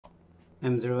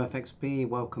M0FXB,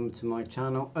 welcome to my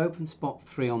channel. Openspot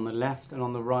 3 on the left, and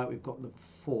on the right we've got the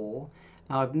 4.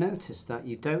 Now I've noticed that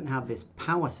you don't have this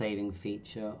power saving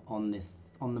feature on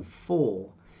the 4,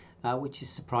 which is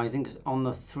surprising because on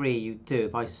the 3 you do.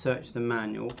 If I search the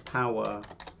manual, power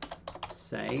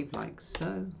save, like so,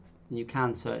 and you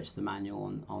can search the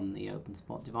manual on the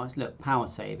Openspot device. Look, power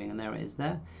saving, and there it is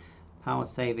there. Power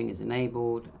saving is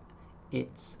enabled.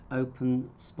 It's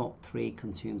Openspot 3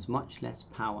 consumes much less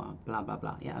power, blah blah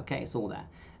blah. Yeah, okay, it's all there.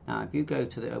 Now if you go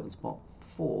to the Openspot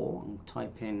 4 and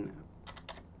type in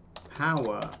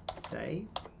power save,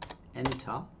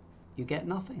 enter, you get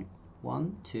nothing.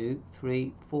 1, 2,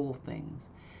 3, 4 things.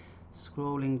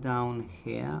 Scrolling down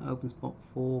here, Openspot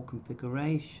 4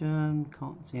 configuration,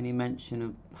 can't see any mention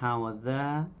of power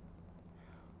there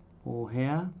or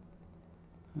here.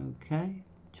 Okay,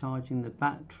 charging the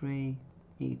battery,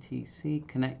 etc,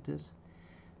 connectors.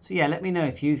 So yeah, let me know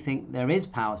if you think there is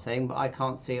power saving, but I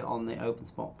can't see it on the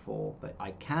Openspot 4, but I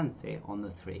can see it on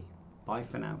the 3. Bye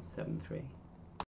for now, 7.3.